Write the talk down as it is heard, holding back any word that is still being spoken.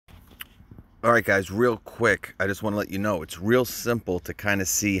All right, guys, real quick, I just want to let you know it's real simple to kind of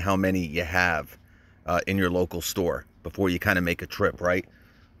see how many you have in your local store before you kind of make a trip, right?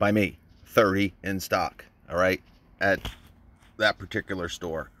 By me, 30 in stock, all right, at that particular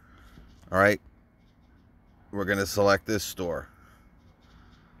store. All right, we're going to select this store.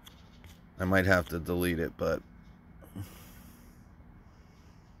 I might have to delete it, but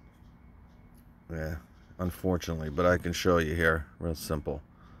yeah, unfortunately, but I can show you here, real simple.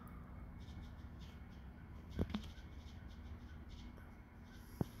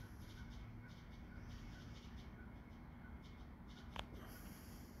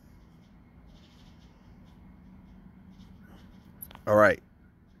 All right,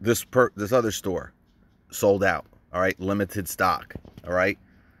 this other store sold out. All right, limited stock. All right,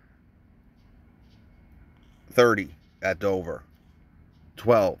 30 at Dover,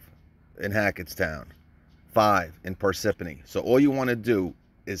 12 in Hackettstown, 5 in Parsippany. So all you want to do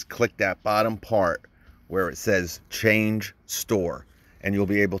is click that bottom part where it says change store, and you'll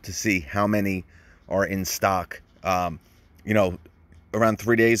be able to see how many are in stock. You know, around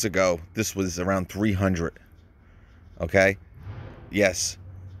 3 days ago, this was around 300. Okay. Yes,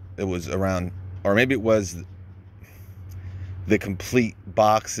 it was around, or maybe it was the complete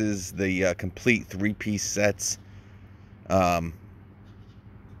boxes, the complete three-piece sets. Um,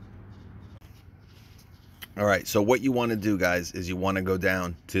 all right, so what you want to do, guys, is you want to go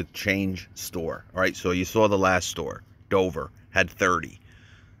down to change store. All right, so you saw the last store, Dover, had 30.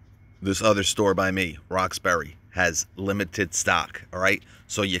 This other store by me, Roxbury, has limited stock. All right,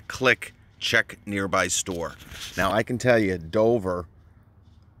 so you click check nearby store. Now, I can tell you, Dover,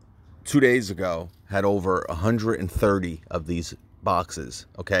 2 days ago, had over 130 of these boxes.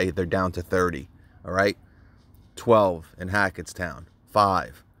 Okay, they're down to 30. All right, 12 in Hackettstown,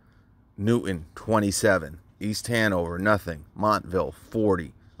 5. Newton, 27. East Hanover, nothing. Montville, 4.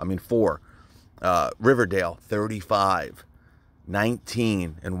 Riverdale, 35.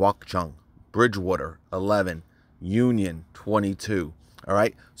 19 in Watchung. Bridgewater, 11. Union, 22. All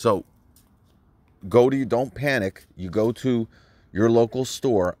right, so don't panic. You go to your local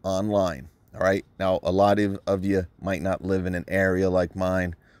store online. All right, now a lot of you might not live in an area like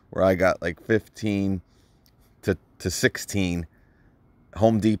mine where I got like 15 to 16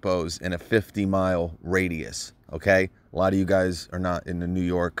 Home Depots in a 50-mile radius. Okay, a lot of you guys are not in the New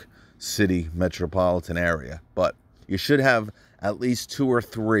York City metropolitan area, but you should have at least 2 or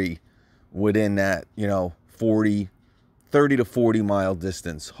 3 within that 30 to 40 mile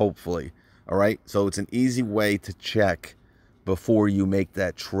distance, hopefully. All right, so it's an easy way to check before you make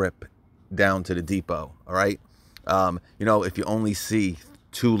that trip down to the depot. All right, if you only see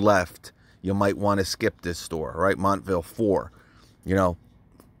 2 left, you might want to skip this store. All right, Montville, 4.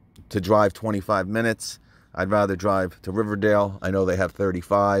 To drive 25 minutes, I'd rather drive to Riverdale. I know they have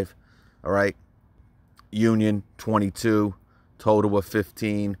 35. All right, Union, 22. Totowa,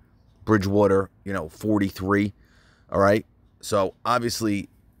 15. Bridgewater, 43. All right, so obviously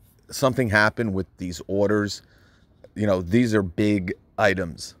something happened with these orders. These are big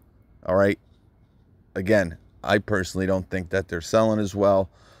items. All right, again, I personally don't think that they're selling as well,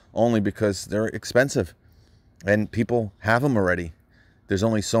 only because they're expensive and people have them already. There's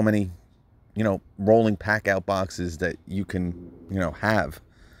only so many, rolling pack out boxes that you can, have.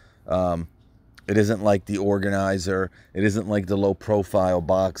 It isn't like the organizer. It isn't like the low profile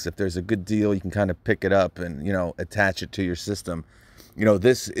box. If there's a good deal, you can kind of pick it up and, attach it to your system.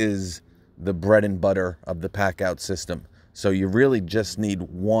 This is the bread and butter of the pack out system. So you really just need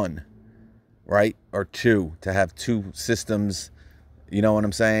 1, right? Or 2 to have 2 systems. You know what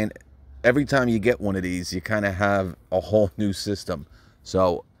I'm saying? Every time you get one of these, you kind of have a whole new system.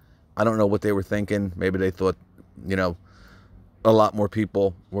 So I don't know what they were thinking. Maybe they thought, a lot more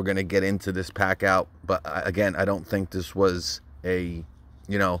people were going to get into this pack out. But again, I don't think this was a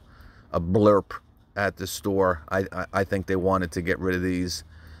blurb at the store. I think they wanted to get rid of these.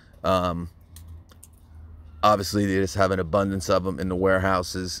 Obviously, they just have an abundance of them in the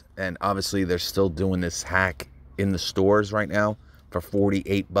warehouses. And obviously, they're still doing this hack in the stores right now for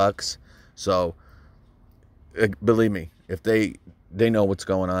 $48. So believe me, if they know what's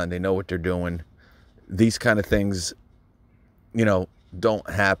going on, they know what they're doing. These kind of things, don't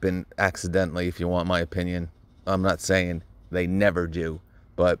happen accidentally, if you want my opinion. I'm not saying they never do,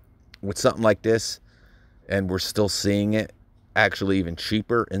 but with something like this, and we're still seeing it actually even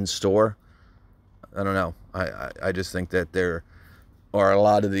cheaper in store, I don't know. I just think that there are a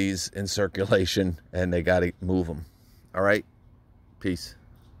lot of these in circulation and they got to move them. All right, peace.